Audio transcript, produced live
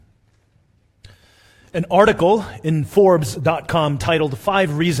An article in Forbes.com titled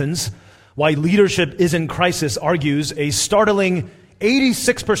 5 Reasons Why Leadership is in Crisis argues a startling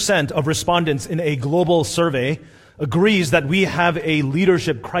 86% of respondents in a global survey agrees that we have a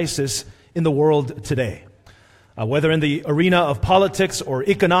leadership crisis in the world today. Whether in the arena of politics or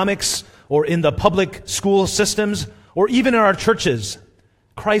economics or in the public school systems or even in our churches,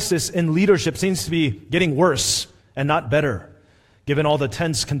 crisis in leadership seems to be getting worse and not better, given all the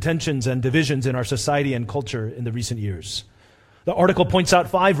tense contentions and divisions in our society and culture in the recent years. The article points out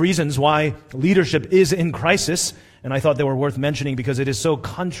 5 reasons why leadership is in crisis, and I thought they were worth mentioning because it is so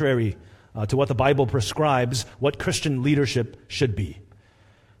contrary to what the Bible prescribes what Christian leadership should be.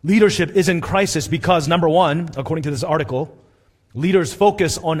 Leadership is in crisis because, number 1, according to this article, leaders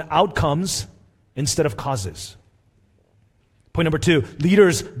focus on outcomes instead of causes. Point number 2,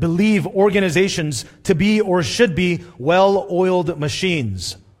 leaders believe organizations to be or should be well-oiled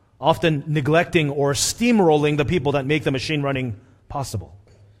machines, often neglecting or steamrolling the people that make the machine running possible.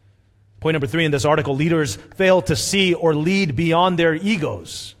 Point number 3 in this article, leaders fail to see or lead beyond their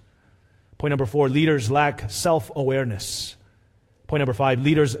egos. Point number 4, leaders lack self-awareness. Point number 5,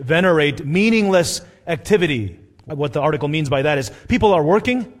 leaders venerate meaningless activity. What the article means by that is people are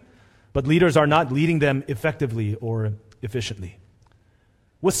working, but leaders are not leading them effectively or efficiently.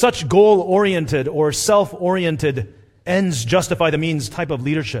 With such goal-oriented or self-oriented ends justify the means type of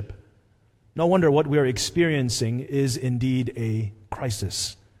leadership, no wonder what we are experiencing is indeed a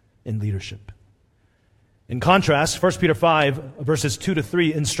crisis in leadership. In contrast, 1 Peter 5, verses 2 to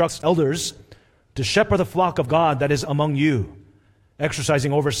 3 instructs elders to shepherd the flock of God that is among you,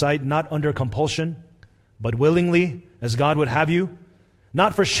 exercising oversight not under compulsion, but willingly, as God would have you,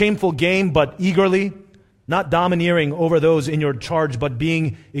 not for shameful gain, but eagerly, not domineering over those in your charge, but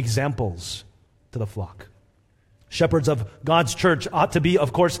being examples to the flock. Shepherds of God's church ought to be,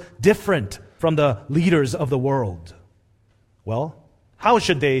 of course, different from the leaders of the world. Well, how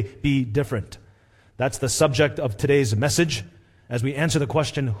should they be different? That's the subject of today's message as we answer the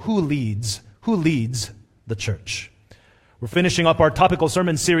question, who leads the church? We're finishing up our topical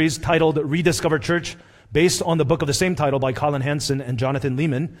sermon series titled Rediscover Church, based on the book of the same title by Colin Hansen and Jonathan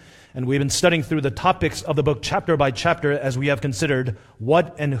Leeman. And we've been studying through the topics of the book chapter by chapter as we have considered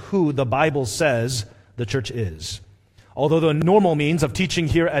what and who the Bible says the church is. Although the normal means of teaching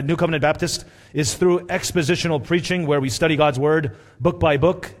here at New Covenant Baptist is through expositional preaching, where we study God's Word book by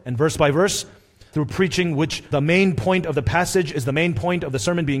book and verse by verse, through preaching which the main point of the passage is the main point of the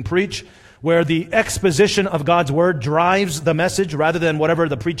sermon being preached, where the exposition of God's Word drives the message rather than whatever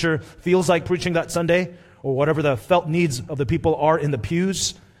the preacher feels like preaching that Sunday or whatever the felt needs of the people are in the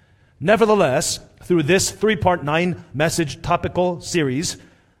pews. Nevertheless, through this 3-part 9-message topical series,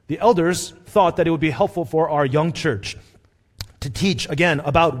 the elders thought that it would be helpful for our young church to teach again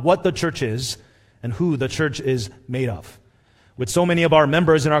about what the church is and who the church is made of. With so many of our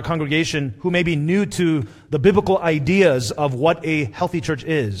members in our congregation who may be new to the biblical ideas of what a healthy church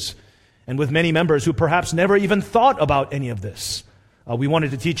is, and with many members who perhaps never even thought about any of this, we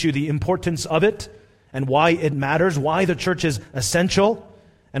wanted to teach you the importance of it and why it matters, why the church is essential,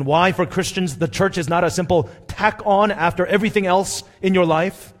 and why for Christians the church is not a simple tack on after everything else in your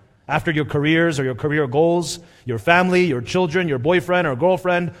life, after your careers or your career goals, your family, your children, your boyfriend or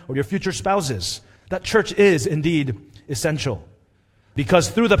girlfriend, or your future spouses. That church is indeed essential. Because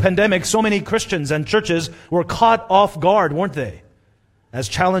through the pandemic, so many Christians and churches were caught off guard, weren't they? As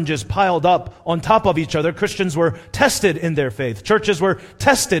challenges piled up on top of each other, Christians were tested in their faith. Churches were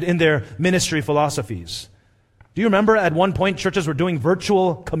tested in their ministry philosophies. Do you remember at one point churches were doing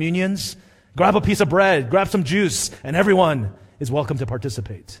virtual communions? Grab a piece of bread, grab some juice, and everyone is welcome to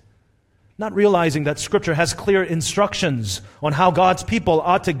participate. Not realizing that Scripture has clear instructions on how God's people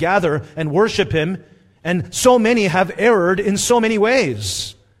ought to gather and worship Him, and so many have erred in so many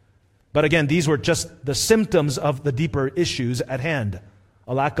ways. But again, these were just the symptoms of the deeper issues at hand.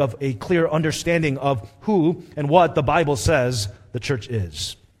 A lack of a clear understanding of who and what the Bible says the church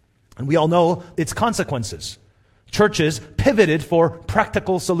is. And we all know its consequences. Churches pivoted for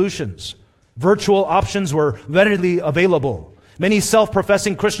practical solutions. Virtual options were readily available. Many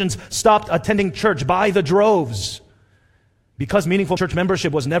self-professing Christians stopped attending church by the droves. Because meaningful church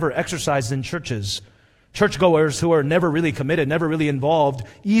membership was never exercised in churches, churchgoers who were never really committed, never really involved,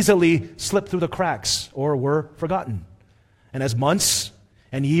 easily slipped through the cracks or were forgotten. And as months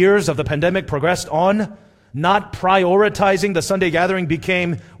and years of the pandemic progressed on, not prioritizing the Sunday gathering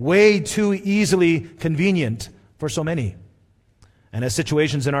became way too easily convenient for so many. And as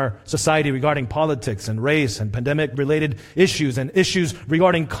situations in our society regarding politics and race and pandemic-related issues and issues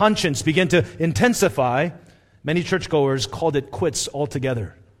regarding conscience began to intensify, many churchgoers called it quits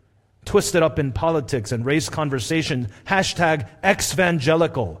altogether. twisted up in politics and race conversation. Hashtag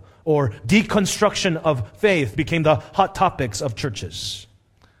exvangelical or deconstruction of faith became the hot topics of churches.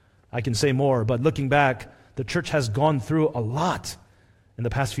 I can say more, but looking back, the church has gone through a lot in the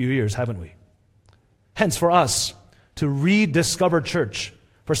past few years, haven't we? Hence, for us to rediscover church,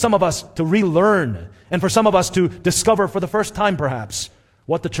 for some of us to relearn, and for some of us to discover for the first time perhaps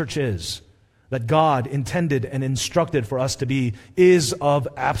what the church is, that God intended and instructed for us to be, is of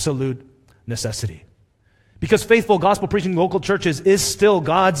absolute necessity. Because faithful gospel-preaching local churches is still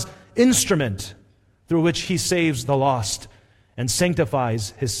God's instrument through which He saves the lost and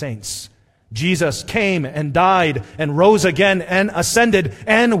sanctifies His saints. Jesus came and died and rose again and ascended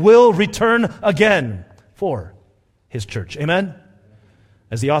and will return again for His church. Amen?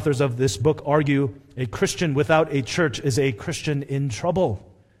 As the authors of this book argue, a Christian without a church is a Christian in trouble.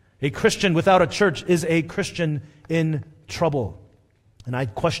 A Christian without a church is a Christian in trouble. And I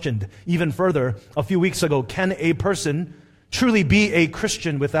questioned even further a few weeks ago, can a person truly be a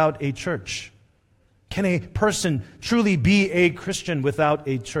Christian without a church? Can a person truly be a Christian without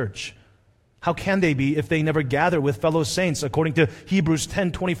a church? How can they be if they never gather with fellow saints, according to Hebrews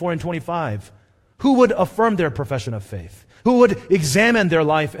 10:24 and 25? Who would affirm their profession of faith? Who would examine their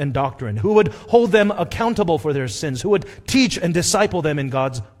life and doctrine? Who would hold them accountable for their sins? Who would teach and disciple them in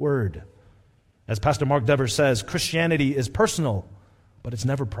God's Word? As Pastor Mark Dever says, Christianity is personal, but it's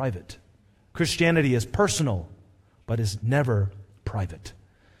never private. Christianity is personal, but is never private.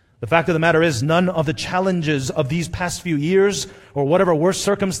 The fact of the matter is, none of the challenges of these past few years, or whatever worse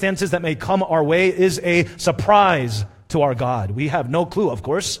circumstances that may come our way, is a surprise to our God. We have no clue, of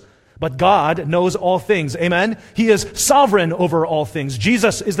course. But God knows all things. Amen? He is sovereign over all things.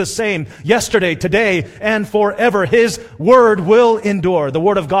 Jesus is the same yesterday, today, and forever. His Word will endure. The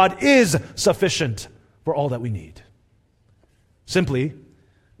Word of God is sufficient for all that we need. Simply,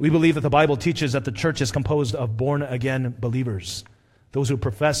 we believe that the Bible teaches that the church is composed of born-again believers. Those who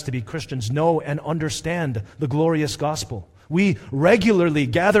profess to be Christians know and understand the glorious gospel. We regularly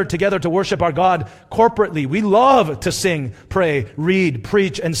gather together to worship our God corporately. We love to sing, pray, read,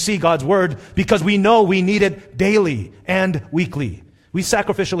 preach, and see God's Word because we know we need it daily and weekly. We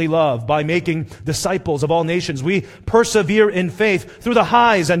sacrificially love by making disciples of all nations. We persevere in faith through the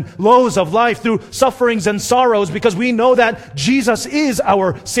highs and lows of life, through sufferings and sorrows, because we know that Jesus is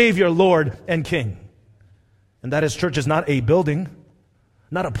our Savior, Lord, and King. And that His church is not a building,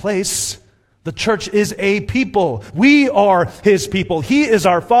 not a place. The church is a people. We are His people. He is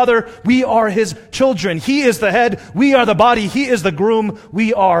our Father. We are His children. He is the head. We are the body. He is the groom.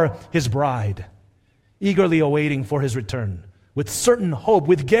 We are His bride, eagerly awaiting for His return, with certain hope,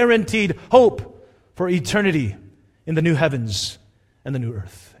 with guaranteed hope for eternity in the new heavens and the new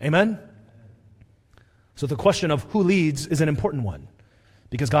earth. Amen? So the question of who leads is an important one,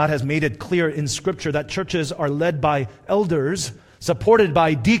 because God has made it clear in Scripture that churches are led by elders, supported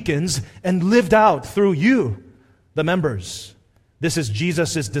by deacons, and lived out through you, the members. This is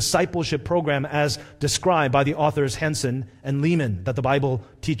Jesus' discipleship program as described by the authors Hansen and Lehman that the Bible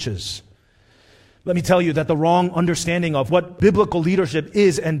teaches. Let me tell you that the wrong understanding of what biblical leadership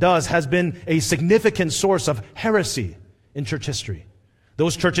is and does has been a significant source of heresy in church history.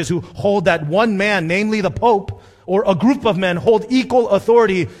 Those churches who hold that one man, namely the Pope, or a group of men hold equal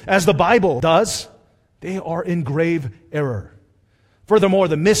authority as the Bible does, they are in grave error. Furthermore,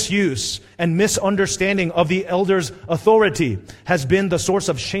 the misuse and misunderstanding of the elders' authority has been the source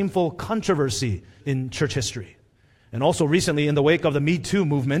of shameful controversy in church history. And also recently, in the wake of the Me Too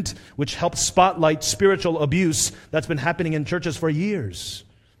movement, which helped spotlight spiritual abuse that's been happening in churches for years.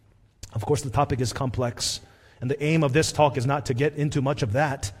 Of course, the topic is complex, and the aim of this talk is not to get into much of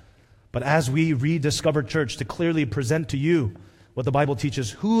that, but as we rediscover church, to clearly present to you what the Bible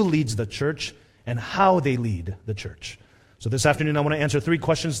teaches, who leads the church, and how they lead the church. So this afternoon, I want to answer 3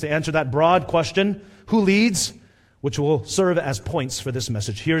 questions to answer that broad question, who leads, which will serve as points for this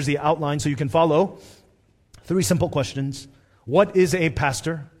message. Here's the outline so you can follow. 3 simple questions. What is a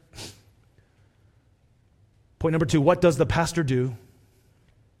pastor? Point number 2, what does the pastor do?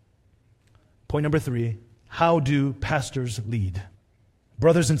 Point number 3, how do pastors lead?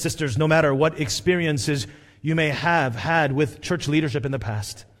 Brothers and sisters, no matter what experiences you may have had with church leadership in the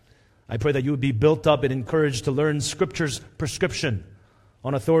past, I pray that you would be built up and encouraged to learn Scripture's prescription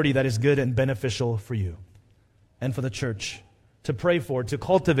on authority that is good and beneficial for you and for the church, to pray for, to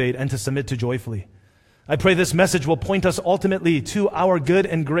cultivate, and to submit to joyfully. I pray this message will point us ultimately to our good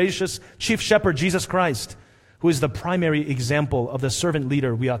and gracious Chief Shepherd, Jesus Christ, who is the primary example of the servant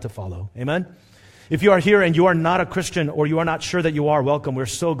leader we ought to follow. Amen? If you are here and you are not a Christian, or you are not sure that you are, welcome. We're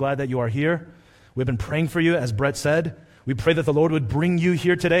so glad that you are here. We've been praying for you, as Brett said. We pray that the Lord would bring you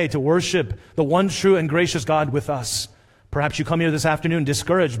here today to worship the one true and gracious God with us. Perhaps you come here this afternoon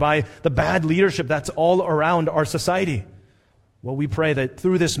discouraged by the bad leadership that's all around our society. Well, we pray that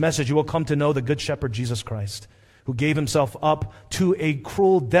through this message you will come to know the Good Shepherd Jesus Christ, who gave himself up to a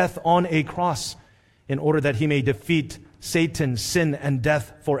cruel death on a cross in order that he may defeat Satan, sin, and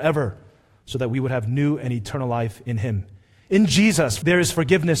death forever, so that we would have new and eternal life in him. In Jesus, there is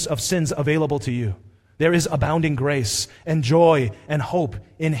forgiveness of sins available to you. There is abounding grace and joy and hope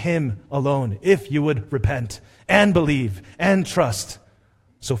in him alone, if you would repent and believe and trust.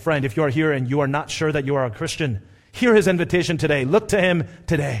 So friend, if you are here and you are not sure that you are a Christian, hear his invitation today. Look to him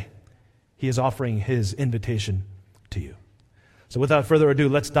today. He is offering his invitation to you. So without further ado,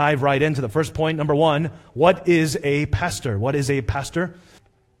 let's dive right into the first point. Number one, what is a pastor? What is a pastor?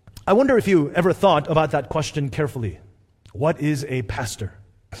 I wonder if you ever thought about that question carefully. What is a pastor?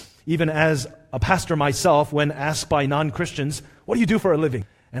 Even as a pastor myself, when asked by non-Christians, what do you do for a living?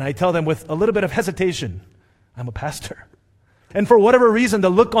 And I tell them with a little bit of hesitation, I'm a pastor. And for whatever reason, the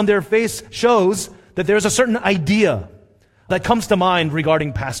look on their face shows that there's a certain idea that comes to mind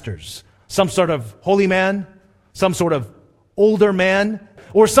regarding pastors. Some sort of holy man, some sort of older man,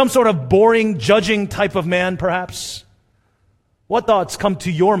 or some sort of boring, judging type of man, perhaps. What thoughts come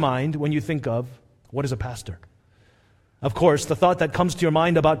to your mind when you think of what is a pastor? Of course, the thought that comes to your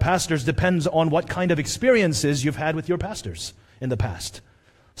mind about pastors depends on what kind of experiences you've had with your pastors in the past.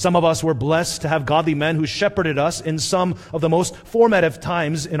 Some of us were blessed to have godly men who shepherded us in some of the most formative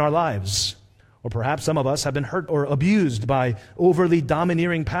times in our lives. Or perhaps some of us have been hurt or abused by overly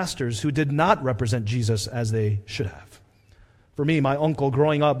domineering pastors who did not represent Jesus as they should have. For me, my uncle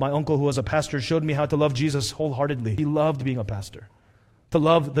growing up, my uncle who was a pastor showed me how to love Jesus wholeheartedly. He loved being a pastor. To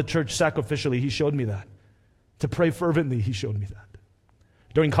love the church sacrificially, he showed me that. To pray fervently, he showed me that.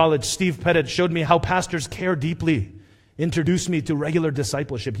 During college, Steve Pettit showed me how pastors care deeply, introduced me to regular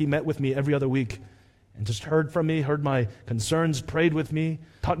discipleship. He met with me every other week and just heard from me, heard my concerns, prayed with me,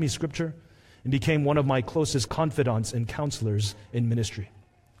 taught me scripture, and became one of my closest confidants and counselors in ministry.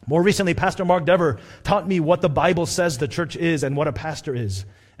 More recently, Pastor Mark Dever taught me what the Bible says the church is and what a pastor is,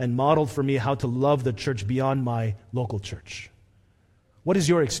 and modeled for me how to love the church beyond my local church. What is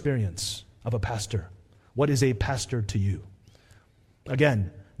your experience of a pastor? What is a pastor to you?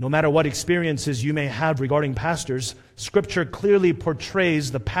 Again, no matter what experiences you may have regarding pastors, Scripture clearly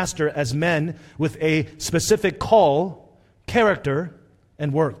portrays the pastor as men with a specific call, character,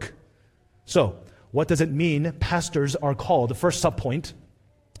 and work. So, what does it mean pastors are called? The first subpoint,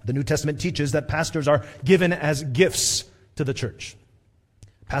 the New Testament teaches that pastors are given as gifts to the church.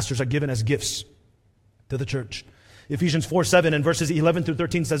 Pastors are given as gifts to the church. Ephesians 4:7 and verses 11 through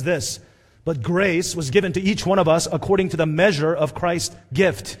 13 says this, "But grace was given to each one of us according to the measure of Christ's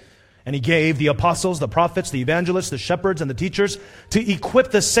gift. And he gave the apostles, the prophets, the evangelists, the shepherds, and the teachers to equip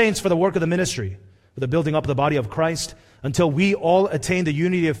the saints for the work of the ministry, for the building up of the body of Christ, until we all attain the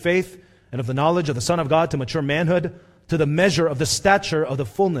unity of faith and of the knowledge of the Son of God, to mature manhood, to the measure of the stature of the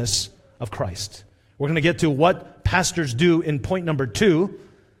fullness of Christ." We're going to get to what pastors do in point number 2,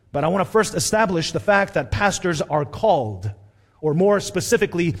 but I want to first establish the fact that pastors are called, or more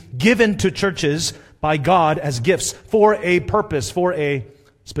specifically, given to churches by God as gifts for a purpose, for a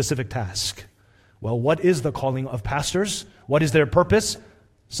specific task. Well, what is the calling of pastors? What is their purpose?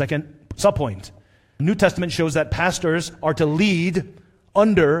 Second subpoint. The New Testament shows that pastors are to lead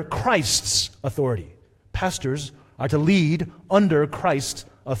under Christ's authority. Pastors are to lead under Christ's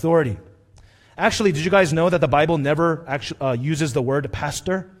authority. Actually, did you guys know that the Bible never uses the word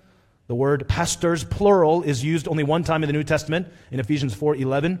pastor? The word pastors, plural, is used only one time in the New Testament, in Ephesians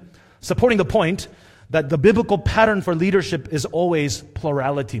 4:11, supporting the point that the biblical pattern for leadership is always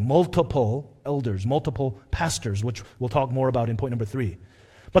plurality, multiple elders, multiple pastors, which we'll talk more about in point number 3.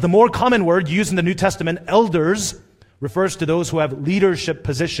 But the more common word used in the New Testament, elders, refers to those who have leadership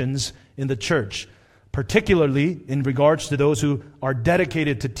positions in the church, particularly in regards to those who are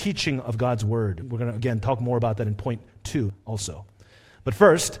dedicated to teaching of God's word. We're going to, again, talk more about that in point 2 also. But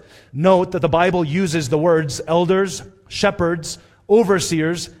first, note that the Bible uses the words elders, shepherds,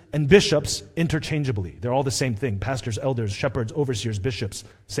 overseers, and bishops interchangeably. They're all the same thing. Pastors, elders, shepherds, overseers, bishops,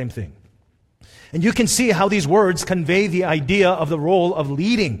 same thing. And you can see how these words convey the idea of the role of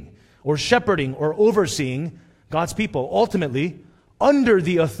leading or shepherding or overseeing God's people, ultimately under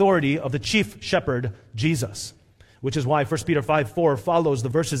the authority of the chief shepherd, Jesus. Which is why 1 Peter 5:4 follows the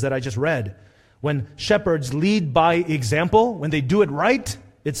verses that I just read. When shepherds lead by example, when they do it right,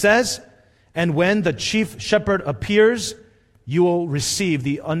 it says, and when the chief shepherd appears, you will receive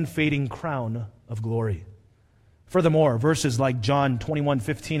the unfading crown of glory. Furthermore, verses like John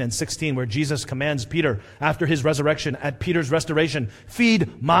 21:15 and 16, where Jesus commands Peter after his resurrection, at Peter's restoration,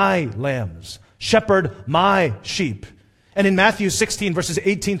 feed my lambs, shepherd my sheep. And in Matthew 16, verses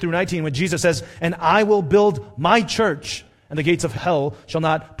 18 through 19, when Jesus says, and I will build my church, and the gates of hell shall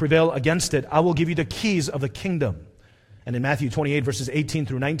not prevail against it. I will give you the keys of the kingdom. And in Matthew 28, verses 18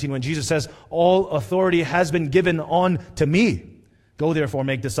 through 19, when Jesus says, all authority has been given on to me. Go therefore,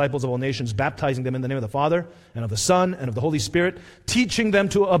 make disciples of all nations, baptizing them in the name of the Father, and of the Son, and of the Holy Spirit, teaching them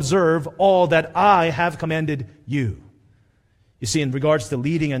to observe all that I have commanded you. You see, in regards to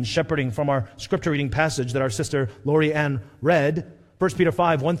leading and shepherding from our scripture reading passage that our sister Lori Ann read, 1 Peter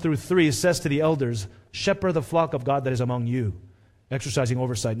 5, 1 through 3 says to the elders, shepherd the flock of God that is among you, exercising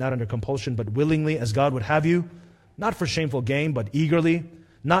oversight, not under compulsion, but willingly, as God would have you, not for shameful gain, but eagerly,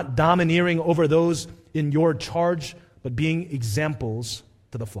 not domineering over those in your charge, but being examples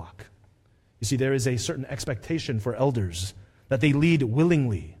to the flock. You see, there is a certain expectation for elders that they lead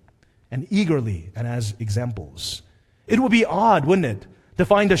willingly and eagerly and as examples. It would be odd, wouldn't it, to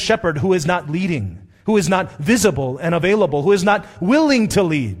find a shepherd who is not leading, who is not visible and available, who is not willing to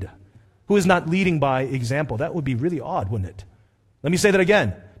lead, who is not leading by example. That would be really odd, wouldn't it? Let me say that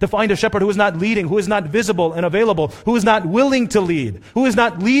again. To find a shepherd who is not leading, who is not visible and available, who is not willing to lead, who is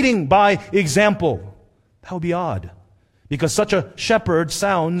not leading by example. That would be odd. Because such a shepherd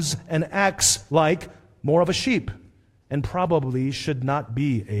sounds and acts like more of a sheep and probably should not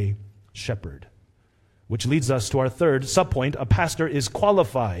be a shepherd. Which leads us to our third subpoint. A pastor is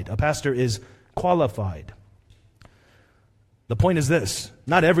qualified. A pastor is qualified. The point is this.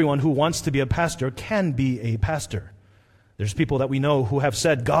 Not everyone who wants to be a pastor can be a pastor. There's people that we know who have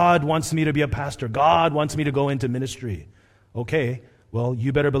said, God wants me to be a pastor. God wants me to go into ministry. Okay, well,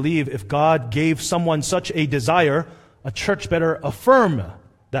 you better believe if God gave someone such a desire, a church better affirm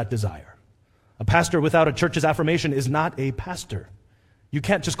that desire. A pastor without a church's affirmation is not a pastor. You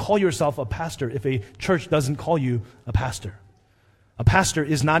can't just call yourself a pastor if a church doesn't call you a pastor. A pastor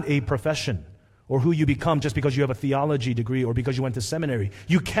is not a profession or who you become just because you have a theology degree or because you went to seminary.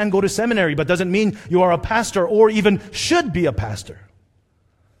 You can go to seminary, but doesn't mean you are a pastor or even should be a pastor.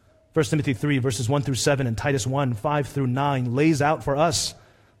 1 Timothy 3, verses 1 through 7 and Titus 1, 5 through 9 lays out for us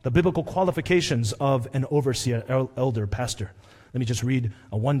the biblical qualifications of an overseer, elder, pastor. Let me just read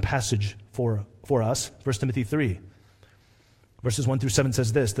one passage for us. 1 Timothy 3, verses 1 through 7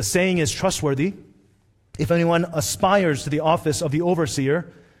 says this, the saying is trustworthy. If anyone aspires to the office of the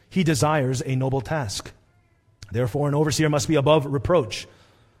overseer, he desires a noble task. Therefore, an overseer must be above reproach,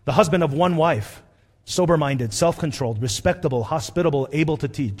 the husband of one wife, sober-minded, self-controlled, respectable, hospitable, able to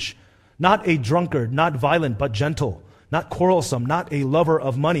teach, not a drunkard, not violent, but gentle, not quarrelsome, not a lover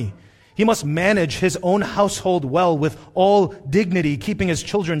of money. He must manage his own household well with all dignity, keeping his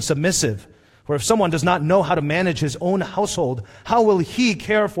children submissive. For if someone does not know how to manage his own household, how will he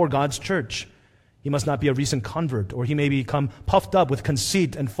care for God's church? He must not be a recent convert, or he may become puffed up with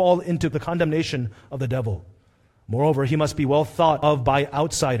conceit and fall into the condemnation of the devil. Moreover, he must be well thought of by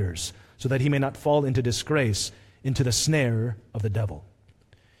outsiders, so that he may not fall into disgrace, into the snare of the devil.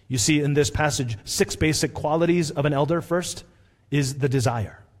 You see in this passage 6 basic qualities of an elder. First is the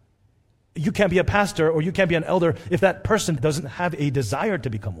desire. You can't be a pastor or you can't be an elder if that person doesn't have a desire to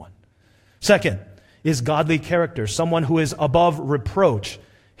become one. Second is godly character, someone who is above reproach.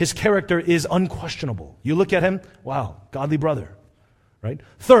 His character is unquestionable. You look at him, wow, godly brother, right?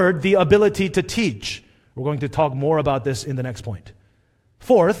 Third, the ability to teach. We're going to talk more about this in the next point.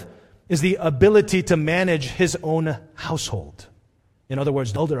 Fourth is the ability to manage his own household. In other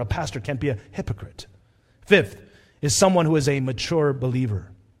words, elder, a pastor can't be a hypocrite. Fifth is someone who is a mature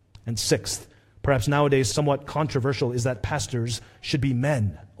believer. And sixth, perhaps nowadays somewhat controversial, is that pastors should be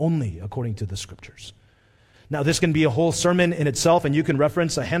men only according to the scriptures. Now, this can be a whole sermon in itself, and you can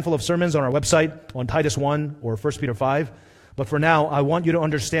reference a handful of sermons on our website on Titus 1 or 1 Peter 5. But for now, I want you to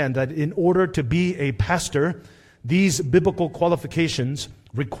understand that in order to be a pastor, these biblical qualifications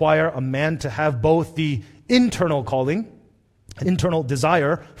require a man to have both the internal calling, an internal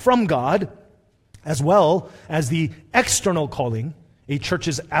desire from God, as well as the external calling, a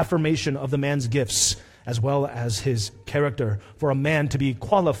church's affirmation of the man's gifts, as well as his character, for a man to be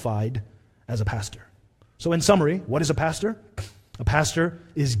qualified as a pastor. So in summary, what is a pastor? A pastor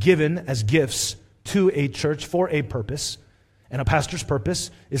is given as gifts to a church for a purpose, and a pastor's purpose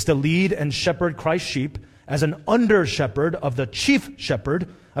is to lead and shepherd Christ's sheep as an under-shepherd of the chief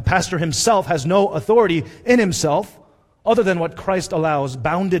shepherd. A pastor himself has no authority in himself other than what Christ allows,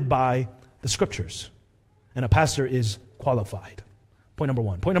 bounded by the scriptures. And a pastor is qualified. Point number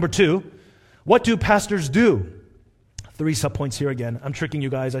one. Point number two, what do pastors do? 3 subpoints here again. I'm tricking you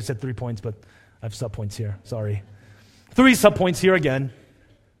guys. I said 3 points, but I have subpoints here. Sorry. 3 subpoints here again.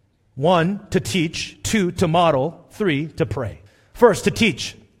 1, to teach. 2, to model. 3, to pray. First, to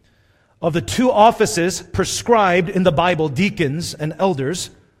teach. Of the 2 offices prescribed in the Bible, deacons and elders,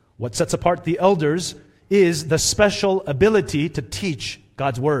 what sets apart the elders is the special ability to teach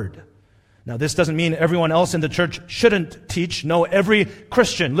God's Word. Now, this doesn't mean everyone else in the church shouldn't teach. No, every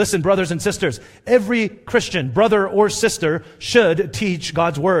Christian, listen, brothers and sisters, every Christian, brother or sister, should teach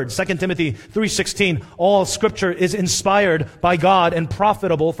God's Word. 2 Timothy 3:16, all Scripture is inspired by God and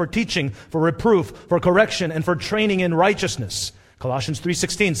profitable for teaching, for reproof, for correction, and for training in righteousness. Colossians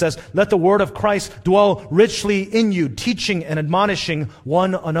 3:16 says, let the word of Christ dwell richly in you, teaching and admonishing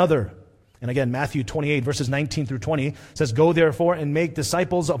one another. And again, Matthew 28, verses 19 through 20 says, go therefore and make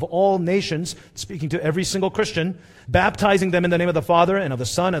disciples of all nations, speaking to every single Christian, baptizing them in the name of the Father and of the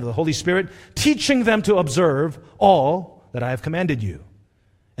Son and of the Holy Spirit, teaching them to observe all that I have commanded you.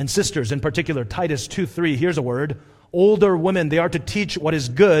 And sisters, in particular, Titus 2:3, here's a word, older women, they are to teach what is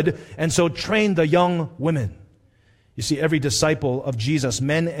good, and so train the young women. You see, every disciple of Jesus,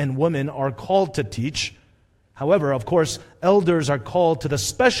 men and women, are called to teach. However, of course, elders are called to the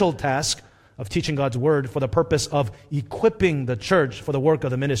special task of teaching God's Word for the purpose of equipping the church for the work of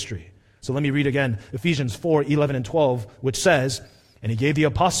the ministry. So let me read again Ephesians 4:11 and 12, which says, and He gave the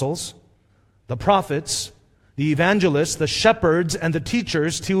apostles, the prophets, the evangelists, the shepherds, and the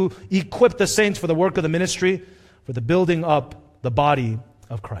teachers to equip the saints for the work of the ministry, for the building up the body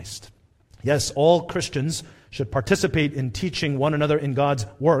of Christ. Yes, all Christians should participate in teaching one another in God's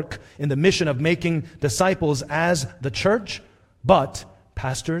work, in the mission of making disciples as the church, but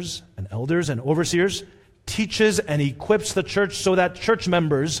pastors and elders and overseers teaches and equips the church so that church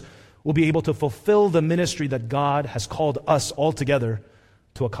members will be able to fulfill the ministry that God has called us all together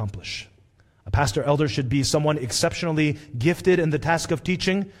to accomplish. A pastor elder should be someone exceptionally gifted in the task of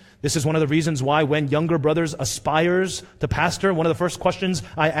teaching. This is one of the reasons why when younger brothers aspires to pastor, one of the first questions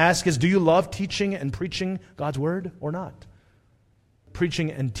I ask is, do you love teaching and preaching God's Word or not?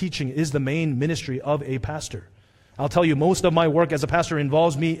 Preaching and teaching is the main ministry of a pastor. I'll tell you, most of my work as a pastor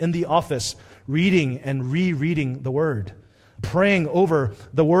involves me in the office, reading and rereading the Word, praying over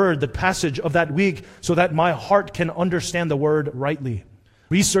the Word, the passage of that week, so that my heart can understand the Word rightly.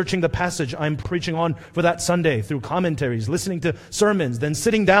 Researching the passage I'm preaching on for that Sunday through commentaries, listening to sermons, then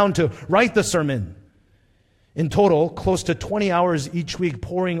sitting down to write the sermon. In total, close to 20 hours each week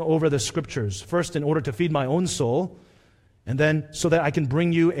pouring over the Scriptures, first in order to feed my own soul, and then so that I can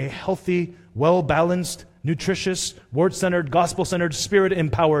bring you a healthy, well-balanced, nutritious, word-centered, gospel-centered,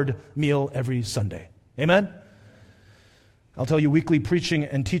 spirit-empowered meal every Sunday. Amen? I'll tell you, weekly preaching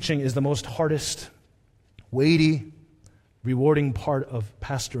and teaching is the most hardest, weighty, rewarding part of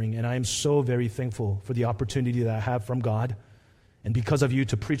pastoring, and I am so very thankful for the opportunity that I have from God, and because of you,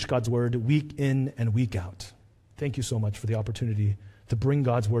 to preach God's Word week in and week out. Thank you so much for the opportunity to bring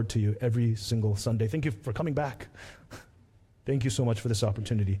God's Word to you every single Sunday. Thank you for coming back. Thank you so much for this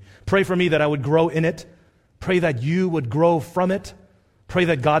opportunity. Pray for me that I would grow in it. Pray that you would grow from it. Pray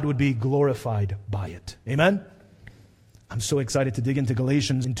that God would be glorified by it. Amen? I'm so excited to dig into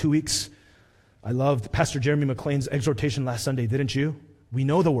Galatians in 2 weeks. I loved Pastor Jeremy McLean's exhortation last Sunday, didn't you? We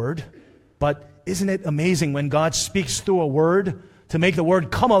know the Word, but isn't it amazing when God speaks through a word to make the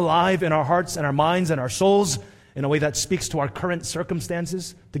Word come alive in our hearts and our minds and our souls in a way that speaks to our current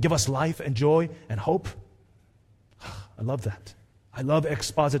circumstances, to give us life and joy and hope? I love that. I love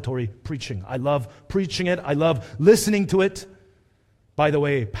expository preaching. I love preaching it. I love listening to it. By the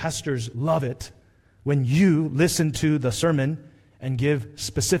way, pastors love it when you listen to the sermon and give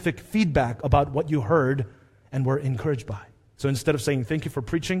specific feedback about what you heard and were encouraged by. So instead of saying, thank you for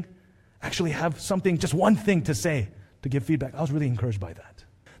preaching, actually have something, just one thing to say to give feedback. I was really encouraged by that.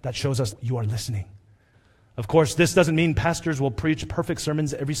 That shows us you are listening. Of course, this doesn't mean pastors will preach perfect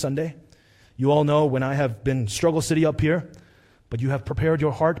sermons every Sunday. You all know when I have been Struggle City up here, but you have prepared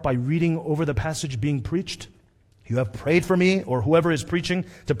your heart by reading over the passage being preached. You have prayed for me or whoever is preaching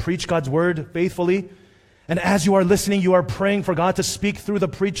to preach God's Word faithfully. And as you are listening, you are praying for God to speak through the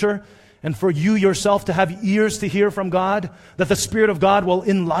preacher and for you yourself to have ears to hear from God, that the Spirit of God will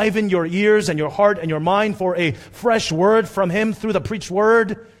enliven your ears and your heart and your mind for a fresh word from Him through the preached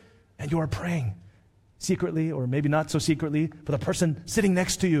word. And you are praying secretly, or maybe not so secretly, for the person sitting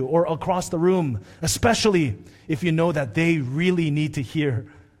next to you or across the room, especially if you know that they really need to hear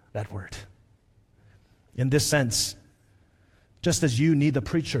that word. In this sense, just as you need the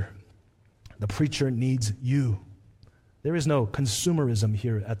preacher needs you. There is no consumerism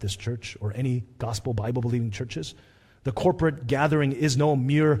here at this church or any gospel Bible-believing churches. The corporate gathering is no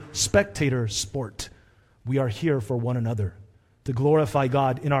mere spectator sport. We are here for one another, to glorify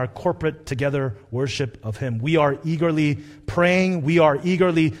God in our corporate together worship of Him. We are eagerly praying. We are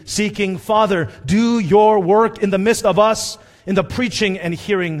eagerly seeking, Father, do your work in the midst of us, in the preaching and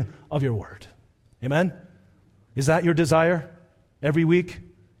hearing of your word. Amen? Is that your desire every week?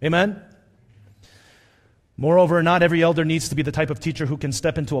 Amen? Moreover, not every elder needs to be the type of teacher who can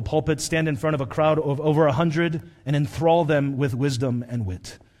step into a pulpit, stand in front of a crowd of over 100, and enthrall them with wisdom and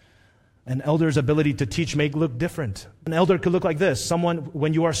wit. An elder's ability to teach may look different. An elder could look like this. Someone,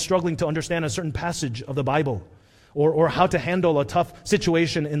 when you are struggling to understand a certain passage of the Bible, or how to handle a tough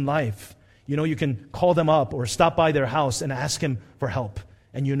situation in life, you can call them up or stop by their house and ask him for help,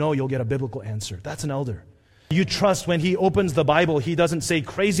 and you'll get a biblical answer. That's an elder. You trust when he opens the Bible, he doesn't say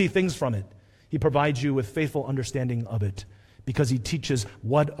crazy things from it. He provides you with faithful understanding of it because he teaches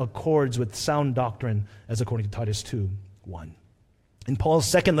what accords with sound doctrine, as according to Titus 2:1. In Paul's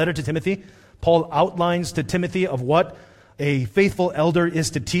second letter to Timothy, Paul outlines to Timothy of what a faithful elder is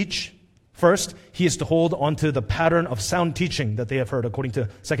to teach. First, he is to hold on to the pattern of sound teaching that they have heard, according to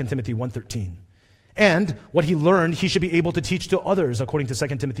 2 Timothy 1:13. And what he learned, he should be able to teach to others, according to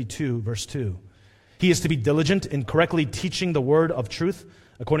 2 Timothy 2, verse 2. He is to be diligent in correctly teaching the word of truth,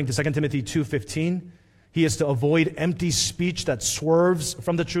 according to 2 Timothy 2:15. He is to avoid empty speech that swerves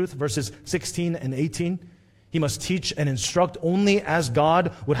from the truth, verses 16 and 18. He must teach and instruct only as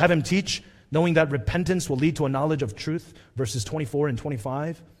God would have him teach, knowing that repentance will lead to a knowledge of truth, verses 24 and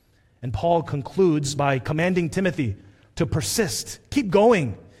 25. And Paul concludes by commanding Timothy to persist, keep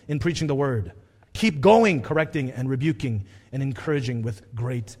going in preaching the word. Keep going, correcting and rebuking and encouraging with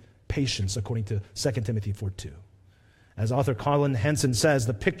great patience, according to 2 Timothy 4:2. As author Colin Hansen says,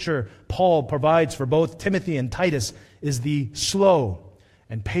 the picture Paul provides for both Timothy and Titus is the slow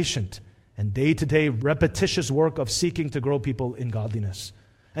and patient and day-to-day repetitious work of seeking to grow people in godliness.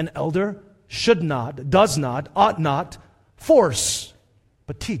 An elder should not, does not, ought not force,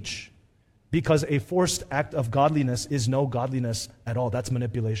 but teach. Because a forced act of godliness is no godliness at all. That's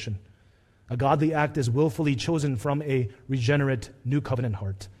manipulation. A godly act is willfully chosen from a regenerate new covenant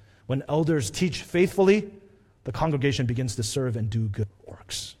heart. When elders teach faithfully, the congregation begins to serve and do good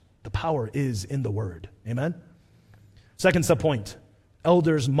works. The power is in the word. Amen? Second subpoint,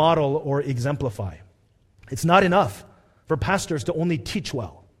 elders model or exemplify. It's not enough for pastors to only teach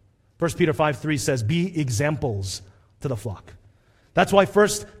well. 1 Peter 5:3 says, be examples to the flock. That's why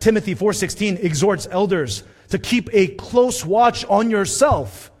 1 Timothy 4:16 exhorts elders to keep a close watch on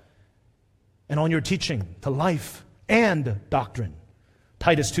yourself and on your teaching to life and doctrine.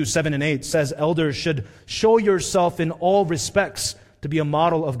 Titus 2:7 and 8 says elders should show yourself in all respects to be a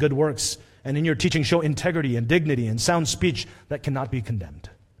model of good works, and in your teaching show integrity and dignity and sound speech that cannot be condemned.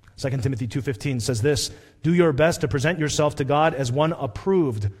 2 Timothy 2:15 says this, do your best to present yourself to God as one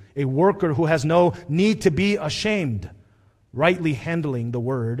approved, a worker who has no need to be ashamed, rightly handling the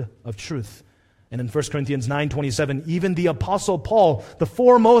word of truth. And in 1 Corinthians 9:27, even the Apostle Paul, the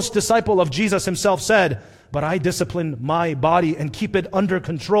foremost disciple of Jesus himself, said, but I discipline my body and keep it under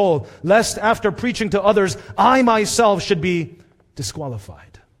control, lest after preaching to others, I myself should be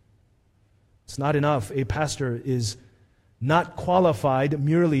disqualified. It's not enough. A pastor is not qualified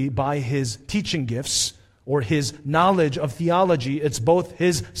merely by his teaching gifts or his knowledge of theology. It's both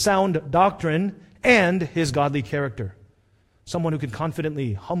his sound doctrine and his godly character. Someone who can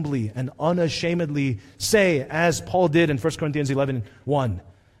confidently, humbly, and unashamedly say, as Paul did in 1 Corinthians 11:1,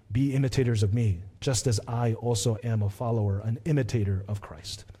 be imitators of me, just as I also am a follower, an imitator of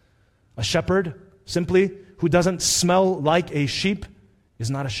Christ. A shepherd, simply, who doesn't smell like a sheep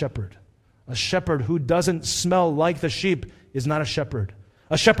is not a shepherd. A shepherd who doesn't smell like the sheep is not a shepherd.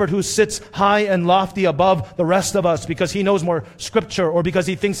 A shepherd who sits high and lofty above the rest of us because he knows more scripture or because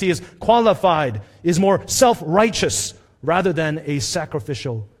he thinks he is qualified is more self-righteous rather than a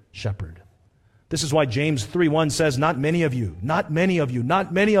sacrificial shepherd. This is why James 3:1 says, not many of you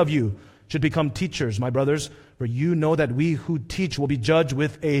should become teachers, my brothers, for you know that we who teach will be judged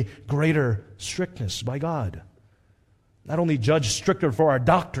with a greater strictness by God. Not only judge stricter for our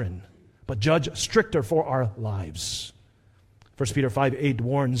doctrine, but judge stricter for our lives. 1 Peter 5:8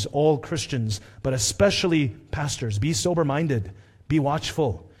 warns all Christians, but especially pastors, be sober-minded, be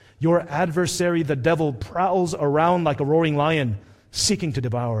watchful. Your adversary, the devil, prowls around like a roaring lion, seeking to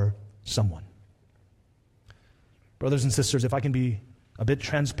devour someone. Brothers and sisters, if I can be a bit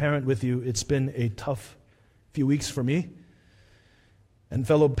transparent with you, it's been a tough few weeks for me and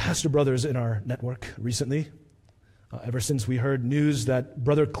fellow pastor brothers in our network recently. Ever since we heard news that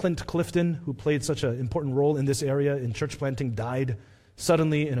Brother Clint Clifton, who played such an important role in this area in church planting, died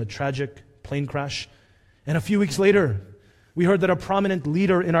suddenly in a tragic plane crash. And a few weeks later, we heard that a prominent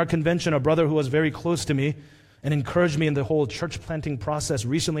leader in our convention, a brother who was very close to me, and encouraged me in the whole church planting process,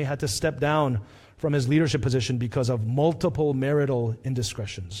 recently had to step down from his leadership position because of multiple marital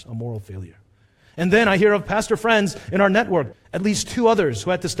indiscretions, a moral failure. And then I hear of pastor friends in our network, at least 2 others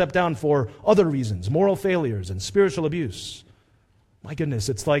who had to step down for other reasons, moral failures and spiritual abuse. My goodness,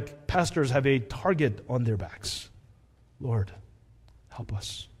 it's like pastors have a target on their backs. Lord, help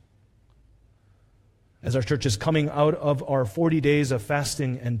us. As our church is coming out of our 40 days of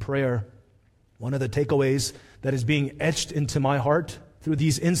fasting and prayer, one of the takeaways that is being etched into my heart through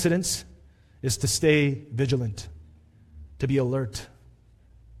these incidents is to stay vigilant, to be alert,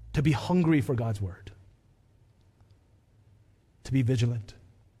 to be hungry for God's word. To be vigilant,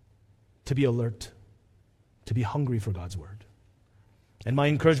 to be alert, to be hungry for God's word. And my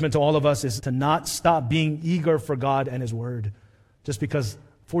encouragement to all of us is to not stop being eager for God and His word. Just because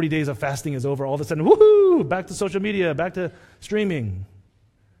 40 days of fasting is over, all of a sudden, woohoo, back to social media, back to streaming,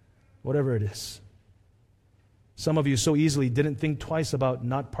 whatever it is. Some of you so easily didn't think twice about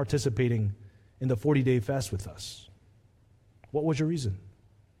not participating in the 40-day fast with us. What was your reason?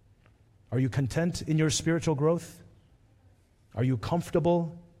 Are you content in your spiritual growth? Are you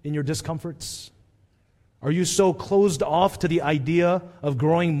comfortable in your discomforts? Are you so closed off to the idea of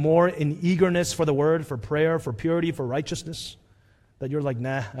growing more in eagerness for the word, for prayer, for purity, for righteousness, that you're like,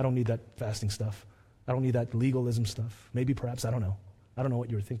 nah, I don't need that fasting stuff. I don't need that legalism stuff. Maybe, perhaps, I don't know. I don't know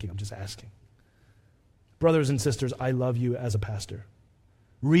what you're thinking. I'm just asking. Brothers and sisters, I love you as a pastor.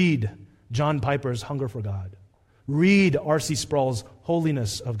 Read John Piper's Hunger for God. Read R.C. Sproul's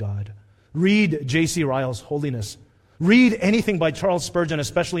Holiness of God. Read J.C. Ryle's Holiness. Read anything by Charles Spurgeon,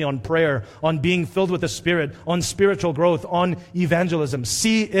 especially on prayer, on being filled with the Spirit, on spiritual growth, on evangelism.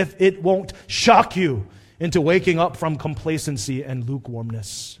 See if it won't shock you into waking up from complacency and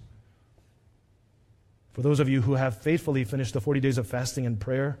lukewarmness. For those of you who have faithfully finished the 40 days of fasting and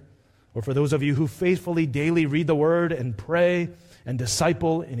prayer, or for those of you who faithfully daily read the Word and pray and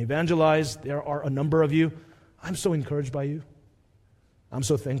disciple and evangelize, there are a number of you. I'm so encouraged by you. I'm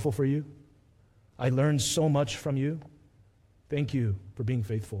so thankful for you. I learned so much from you. Thank you for being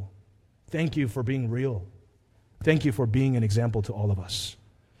faithful. Thank you for being real. Thank you for being an example to all of us.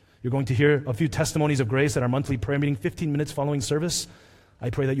 You're going to hear a few testimonies of grace at our monthly prayer meeting 15 minutes following service.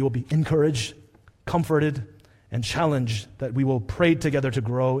 I pray that you will be encouraged, comforted, and challenged, that we will pray together to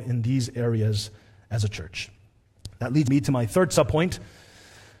grow in these areas as a church. That leads me to my third subpoint.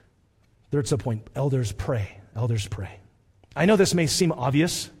 Elders pray. Elders pray. I know this may seem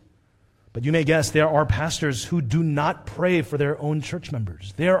obvious, but you may guess there are pastors who do not pray for their own church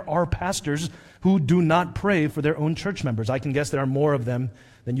members. There are pastors who do not pray for their own church members. I can guess there are more of them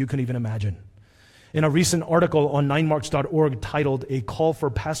than you can even imagine. In a recent article on 9marks.org titled "A Call for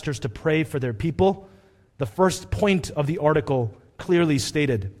Pastors to Pray for Their People," the first point of the article clearly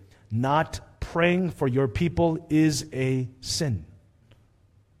stated, "Not praying for your people is a sin."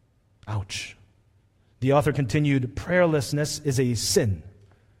 Ouch. The author continued, "Prayerlessness is a sin,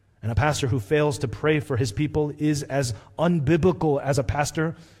 and a pastor who fails to pray for his people is as unbiblical as a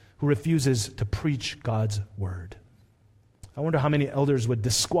pastor who refuses to preach God's word." I wonder how many elders would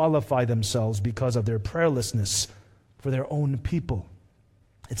disqualify themselves because of their prayerlessness for their own people.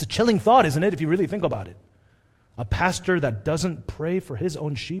 It's a chilling thought, isn't it, if you really think about it? A pastor that doesn't pray for his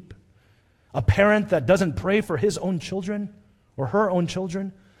own sheep? A parent that doesn't pray for his own children or her own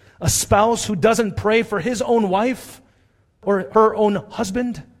children? A spouse who doesn't pray for his own wife or her own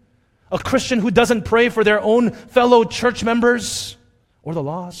husband? A Christian who doesn't pray for their own fellow church members or the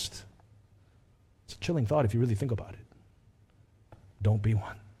lost? It's a chilling thought if you really think about it. Don't be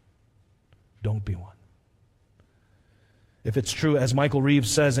one. Don't be one. If it's true, as Michael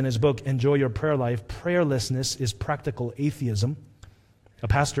Reeves says in his book, Enjoy Your Prayer Life, prayerlessness is practical atheism. A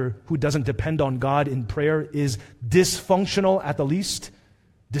pastor who doesn't depend on God in prayer is dysfunctional at the least,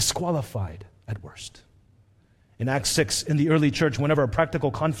 disqualified at worst. In Acts 6, in the early church, whenever a practical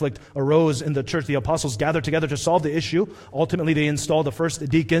conflict arose in the church, the apostles gathered together to solve the issue. Ultimately, they installed the first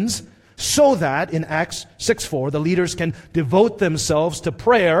deacons so that, in Acts 6:4, the leaders can devote themselves to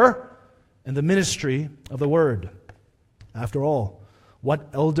prayer and the ministry of the word. After all, what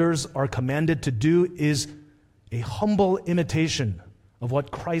elders are commanded to do is a humble imitation of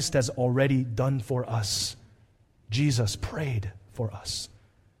what Christ has already done for us. Jesus prayed for us.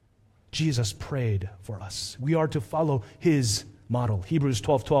 Jesus prayed for us. We are to follow His model. Hebrews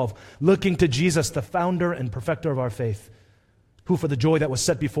 12:12, looking to Jesus, the founder and perfecter of our faith, who for the joy that was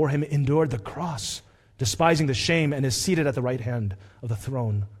set before Him endured the cross, despising the shame, and is seated at the right hand of the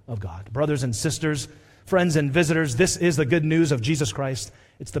throne of God. Brothers and sisters, friends and visitors, this is the good news of Jesus Christ.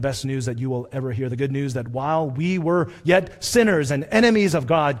 It's the best news that you will ever hear. The good news that while we were yet sinners and enemies of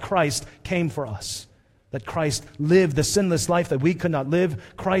God, Christ came for us. that Christ lived the sinless life that we could not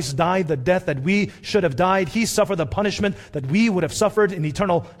live. Christ died the death that we should have died. He suffered the punishment that we would have suffered in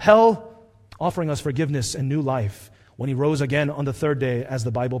eternal hell, offering us forgiveness and new life when He rose again on the third day, as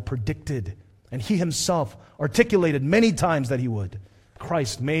the Bible predicted. And He Himself articulated many times that He would.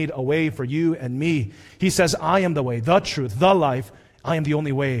 Christ made a way for you and me. He says, I am the way, the truth, the life. I am the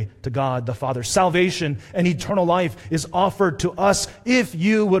only way to God the Father. Salvation and eternal life is offered to us if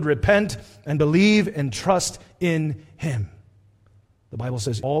you would repent and believe and trust in Him. The Bible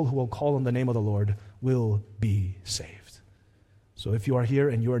says, all who will call on the name of the Lord will be saved. So if you are here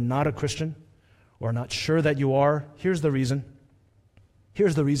and you are not a Christian, or are not sure that you are, here's the reason.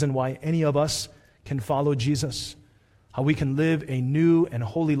 Here's the reason why any of us can follow Jesus, how we can live a new and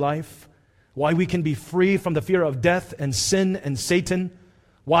holy life, why we can be free from the fear of death and sin and Satan,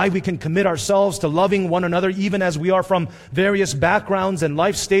 why we can commit ourselves to loving one another even as we are from various backgrounds and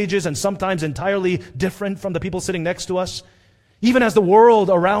life stages and sometimes entirely different from the people sitting next to us, even as the world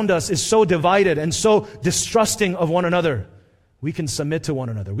around us is so divided and so distrusting of one another. We can submit to one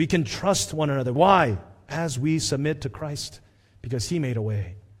another. We can trust one another. Why? As we submit to Christ, because He made a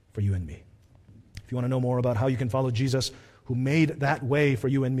way for you and me. If you want to know more about how you can follow Jesus, who made that way for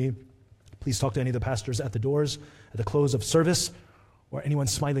you and me, please talk to any of the pastors at the doors, at the close of service, or anyone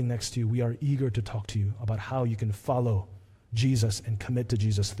smiling next to you. We are eager to talk to you about how you can follow Jesus and commit to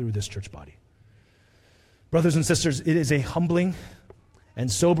Jesus through this church body. Brothers and sisters, it is a humbling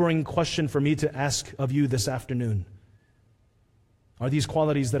and sobering question for me to ask of you this afternoon. Are these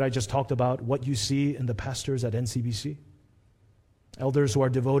qualities that I just talked about what you see in the pastors at NCBC? Elders who are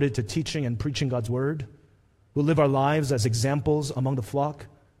devoted to teaching and preaching God's Word, who live our lives as examples among the flock,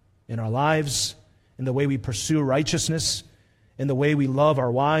 in our lives, in the way we pursue righteousness, in the way we love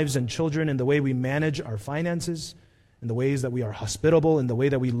our wives and children, in the way we manage our finances, in the ways that we are hospitable, in the way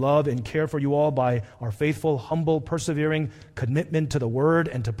that we love and care for you all by our faithful, humble, persevering commitment to the Word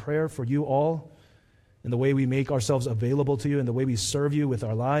and to prayer for you all, in the way we make ourselves available to you, in the way we serve you with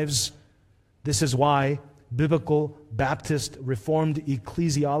our lives. This is why biblical Baptist Reformed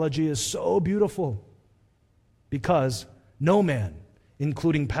ecclesiology is so beautiful, because no man,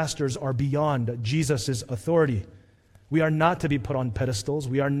 including pastors, are beyond Jesus' authority. We are not to be put on pedestals.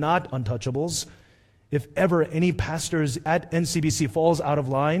 We are not untouchables. If ever any pastors at NCBC falls out of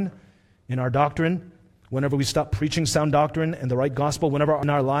line in our doctrine, whenever we stop preaching sound doctrine and the right gospel, whenever in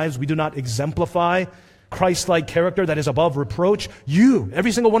our lives we do not exemplify Christ-like character that is above reproach, you,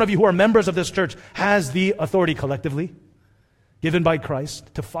 every single one of you who are members of this church, has the authority collectively given by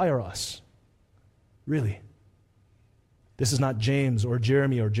Christ to fire us. Really. This is not James or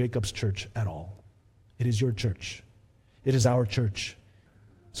Jeremy or Jacob's church at all. It is your church. It is our church.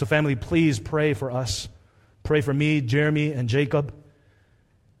 So family, please pray for us. Pray for me, Jeremy, and Jacob.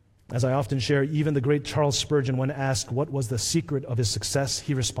 As I often share, even the great Charles Spurgeon, when asked what was the secret of his success,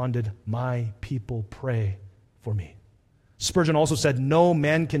 he responded, "My people pray for me." Spurgeon also said, "No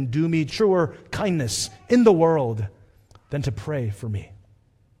man can do me truer kindness in the world than to pray for me."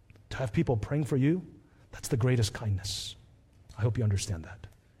 To have people praying for you, that's the greatest kindness. I hope you understand that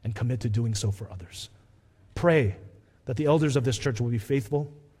and commit to doing so for others. Pray that the elders of this church will be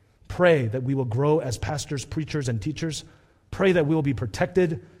faithful. Pray that we will grow as pastors, preachers, and teachers. Pray that we will be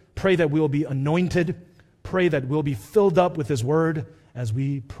protected. Pray that we will be anointed. Pray that we'll be filled up with His Word as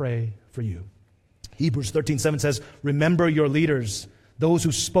we pray for you. Hebrews 13:7 says, "Remember your leaders, those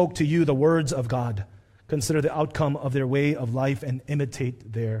who spoke to you the words of God. Consider the outcome of their way of life and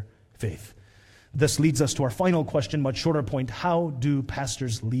imitate their faith." This leads us to our final question, much shorter point. How do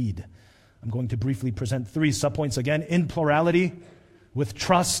pastors lead? I'm going to briefly present 3 subpoints again. In plurality, with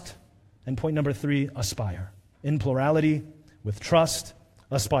trust, and point number 3, aspire. In plurality, with trust,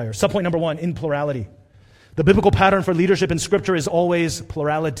 aspire. Subpoint number 1, in plurality. The biblical pattern for leadership in Scripture is always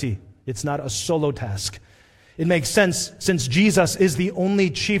plurality. It's not a solo task. It makes sense since Jesus is the only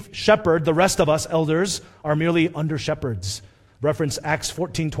chief shepherd. The rest of us, elders, are merely under shepherds. Reference Acts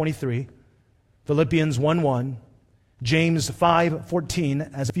 14:23, Philippians 1:1, James 5:14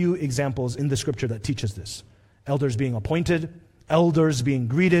 as a few examples in the Scripture that teaches this. Elders being appointed, elders being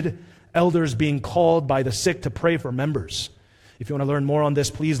greeted, elders being called by the sick to pray for members. If you want to learn more on this,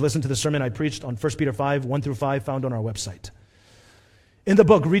 please listen to the sermon I preached on 1 Peter 5:1-5 found on our website. In the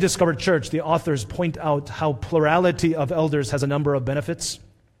book Rediscovered Church, the authors point out how plurality of elders has a number of benefits.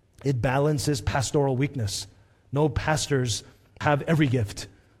 It balances pastoral weakness. No pastors have every gift.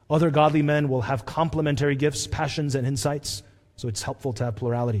 Other godly men will have complementary gifts, passions, and insights, so it's helpful to have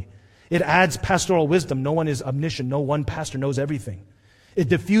plurality. It adds pastoral wisdom. No one is omniscient. No one pastor knows everything. It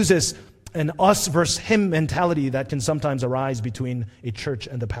diffuses an us versus him mentality that can sometimes arise between a church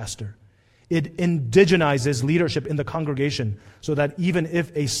and the pastor. It indigenizes leadership in the congregation so that even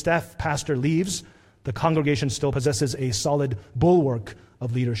if a staff pastor leaves, the congregation still possesses a solid bulwark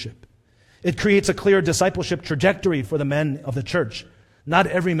of leadership. It creates a clear discipleship trajectory for the men of the church. Not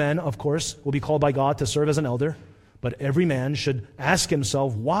every man, of course, will be called by God to serve as an elder, but every man should ask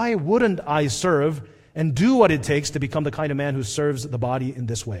himself, why wouldn't I serve and do what it takes to become the kind of man who serves the body in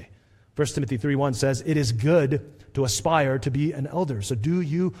this way? 1 Timothy 3:1 says, it is good to aspire to be an elder. So do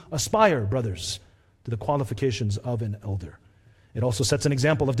you aspire, brothers, to the qualifications of an elder? It also sets an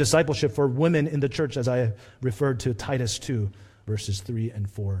example of discipleship for women in the church, as I referred to Titus 2, verses 3 and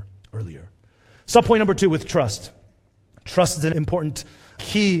 4 earlier. Subpoint number 2, with trust. Trust is an important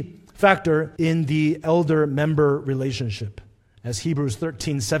key factor in the elder-member relationship. As Hebrews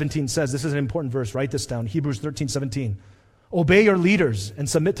 13:17 says, this is an important verse, write this down, Hebrews 13:17. Obey your leaders and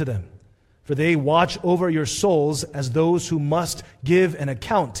submit to them, for they watch over your souls as those who must give an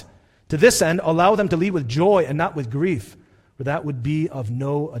account. To this end, allow them to lead with joy and not with grief, for that would be of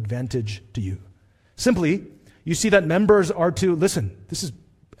no advantage to you. Simply, you see that members are to, listen, this is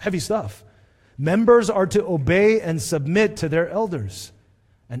heavy stuff. Members are to obey and submit to their elders.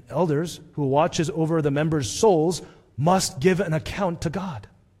 And elders who watches over the members' souls must give an account to God.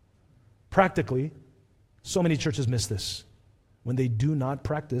 Practically, so many churches miss this when they do not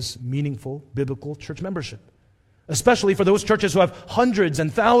practice meaningful biblical church membership. Especially for those churches who have hundreds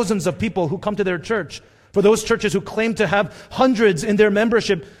and thousands of people who come to their church. For those churches who claim to have hundreds in their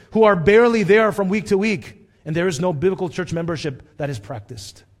membership who are barely there from week to week. And there is no biblical church membership that is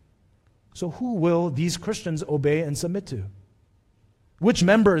practiced. So who will these Christians obey and submit to? Which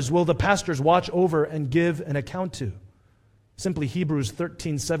members will the pastors watch over and give an account to? Simply Hebrews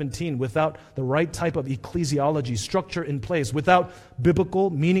 13:17, without the right type of ecclesiology, structure in place, without biblical,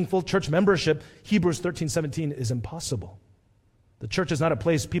 meaningful church membership, Hebrews 13:17 is impossible. The church is not a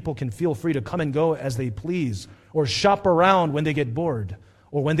place people can feel free to come and go as they please, or shop around when they get bored,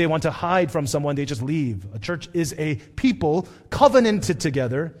 or when they want to hide from someone, they just leave. A church is a people covenanted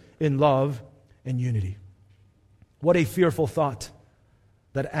together in love and unity. What a fearful thought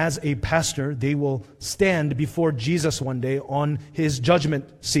that as a pastor, they will stand before Jesus one day on his judgment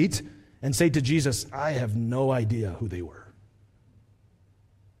seat and say to Jesus, I have no idea who they were.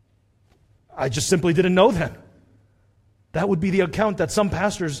 I just simply didn't know them. That would be the account that some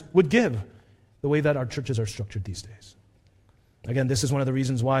pastors would give, the way that our churches are structured these days. Again, this is one of the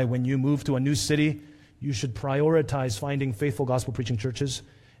reasons why when you move to a new city, you should prioritize finding faithful gospel preaching churches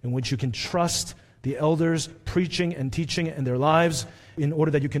in which you can trust the elders preaching and teaching in their lives in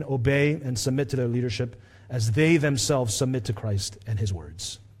order that you can obey and submit to their leadership as they themselves submit to Christ and His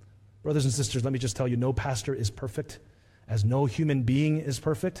words. Brothers and sisters, let me just tell you, no pastor is perfect, as no human being is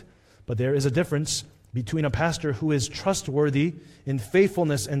perfect, but there is a difference between a pastor who is trustworthy in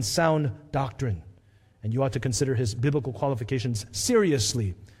faithfulness and sound doctrine. And you ought to consider his biblical qualifications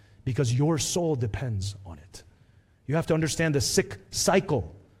seriously because your soul depends on it. You have to understand the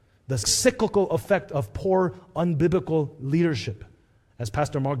cycle, the cyclical effect of poor, unbiblical leadership. As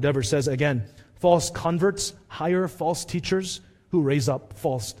Pastor Mark Dever says again, false converts hire false teachers who raise up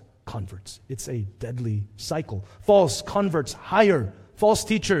false converts. It's a deadly cycle. False converts hire false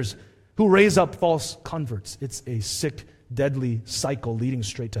teachers who raise up false converts. It's a sick, deadly cycle leading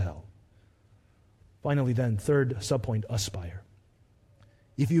straight to hell. Finally then, third subpoint, aspire.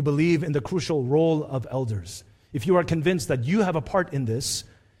 If you believe in the crucial role of elders, if you are convinced that you have a part in this,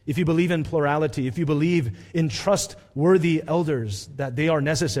 if you believe in plurality, if you believe in trustworthy elders, that they are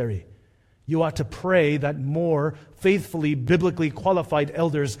necessary, you ought to pray that more faithfully, biblically qualified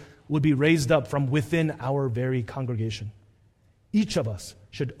elders would be raised up from within our very congregation. Each of us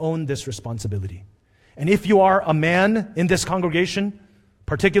should own this responsibility. And if you are a man in this congregation,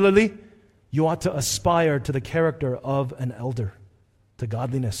 particularly, you ought to aspire to the character of an elder, to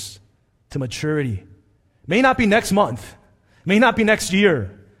godliness, to maturity. May not be next month, may not be next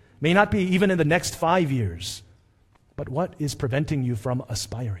year, may not be even in the next 5 years. But what is preventing you from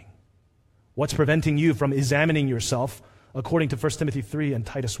aspiring? What's preventing you from examining yourself according to 1 Timothy 3 and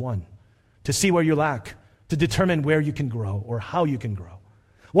Titus 1, to see where you lack, to determine where you can grow or how you can grow?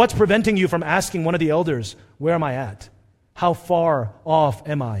 What's preventing you from asking one of the elders, where am I at? How far off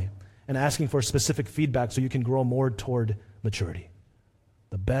am I? And asking for specific feedback so you can grow more toward maturity.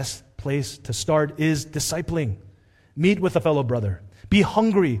 The best place to start is discipling. Meet with a fellow brother. Be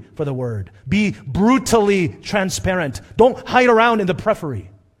hungry for the word. Be brutally transparent. Don't hide around in the periphery.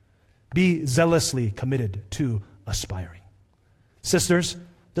 Be zealously committed to aspiring. Sisters,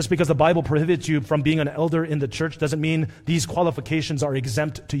 just because the Bible prohibits you from being an elder in the church doesn't mean these qualifications are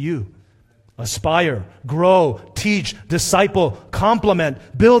exempt to you. aspire, grow, teach, disciple, complement,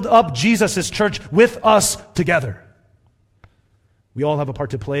 build up Jesus' church with us together. We all have a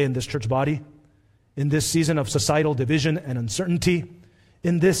part to play in this church body, in this season of societal division and uncertainty,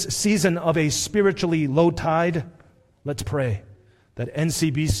 in this season of a spiritually low tide. Let's pray that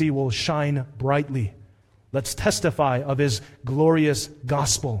NCBC will shine brightly. Let's testify of His glorious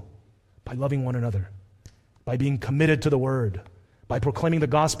gospel by loving one another, by being committed to the Word, by proclaiming the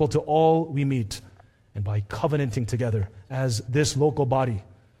gospel to all we meet, and by covenanting together as this local body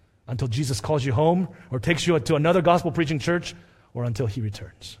until Jesus calls you home or takes you to another gospel-preaching church or until He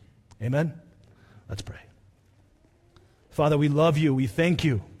returns. Amen? Let's pray. Father, we love You. We thank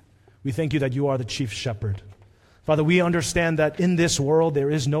You. We thank You that You are the chief shepherd. Father, we understand that in this world there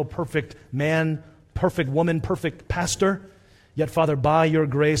is no perfect man, perfect woman, perfect pastor. Yet, Father, by Your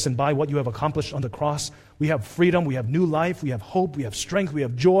grace and by what You have accomplished on the cross, we have freedom, we have new life, we have hope, we have strength, we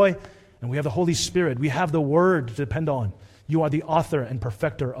have joy, and we have the Holy Spirit. We have the Word to depend on. You are the author and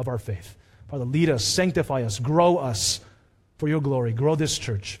perfecter of our faith. Father, lead us, sanctify us, grow us for Your glory. Grow this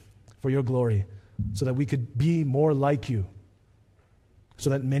church for Your glory so that we could be more like You, so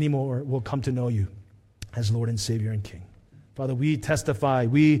that many more will come to know You as Lord and Savior and King. Father, we testify,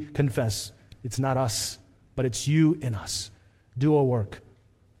 we confess, it's not us, but it's You in us. Do a work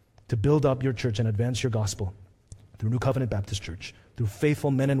to build up Your church and advance Your gospel through New Covenant Baptist Church, through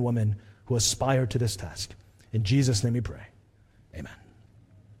faithful men and women who aspire to this task. In Jesus' name we pray. Amen.